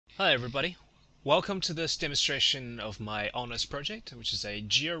Hi everybody, welcome to this demonstration of my honors project, which is a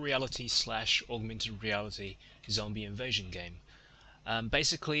geo-reality / augmented reality zombie invasion game.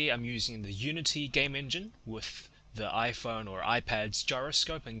 Basically, I'm using the Unity game engine with the iPhone or iPad's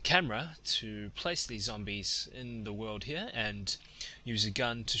gyroscope and camera to place these zombies in the world here and use a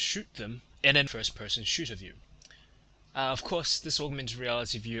gun to shoot them in a first-person shooter view. Of course, this augmented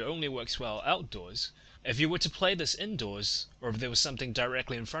reality view only works well outdoors. If you were to play this indoors, or if there was something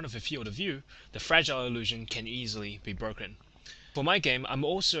directly in front of a field of view, the fragile illusion can easily be broken. For my game, I'm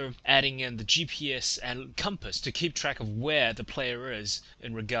also adding in the GPS and compass to keep track of where the player is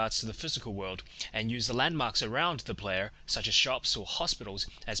in regards to the physical world, and use the landmarks around the player, such as shops or hospitals,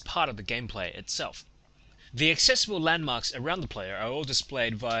 as part of the gameplay itself. The accessible landmarks around the player are all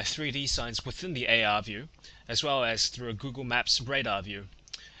displayed via 3D signs within the AR view, as well as through a Google Maps radar view.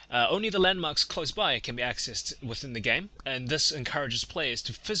 Only the landmarks close by can be accessed within the game, and this encourages players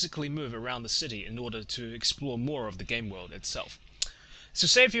to physically move around the city in order to explore more of the game world itself. So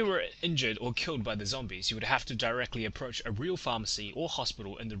say if you were injured or killed by the zombies, you would have to directly approach a real pharmacy or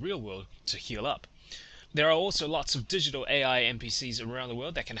hospital in the real world to heal up. There are also lots of digital AI NPCs around the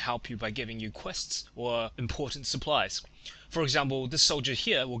world that can help you by giving you quests or important supplies. For example, this soldier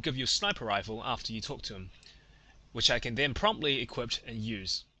here will give you a sniper rifle after you talk to him, which I can then promptly equip and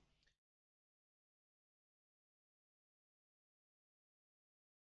use.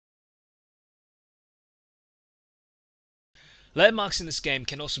 Landmarks in this game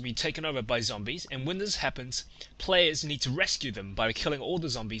can also be taken over by zombies, and when this happens, players need to rescue them by killing all the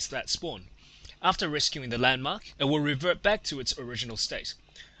zombies that spawn. After rescuing the landmark, it will revert back to its original state.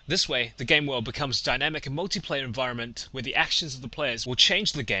 This way, the game world becomes a dynamic multiplayer environment where the actions of the players will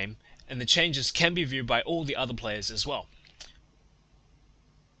change the game, and the changes can be viewed by all the other players as well.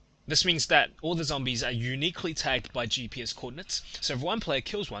 This means that all the zombies are uniquely tagged by GPS coordinates, so if one player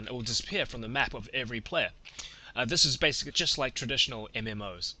kills one, it will disappear from the map of every player. This is basically just like traditional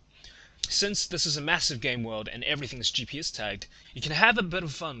MMOs. Since this is a massive game world and everything is GPS tagged, you can have a bit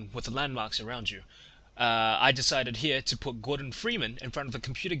of fun with the landmarks around you. I decided here to put Gordon Freeman in front of the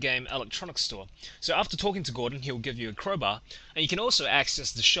computer game electronics store. So after talking to Gordon, he'll give you a crowbar, and you can also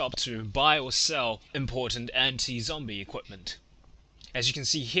access the shop to buy or sell important anti-zombie equipment. As you can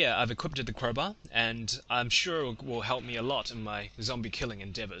see here, I've equipped the crowbar, and I'm sure it will help me a lot in my zombie killing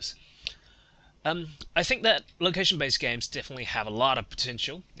endeavors. I think that location-based games definitely have a lot of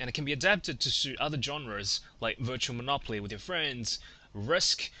potential, and it can be adapted to suit other genres like virtual Monopoly with your friends,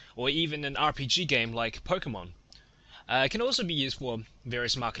 Risk, or even an RPG game like Pokemon. It can also be used for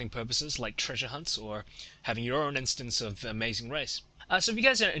various marketing purposes like treasure hunts or having your own instance of the Amazing Race. So if you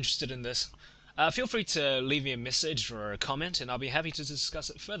guys are interested in this, feel free to leave me a message or a comment, and I'll be happy to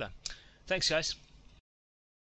discuss it further. Thanks, guys.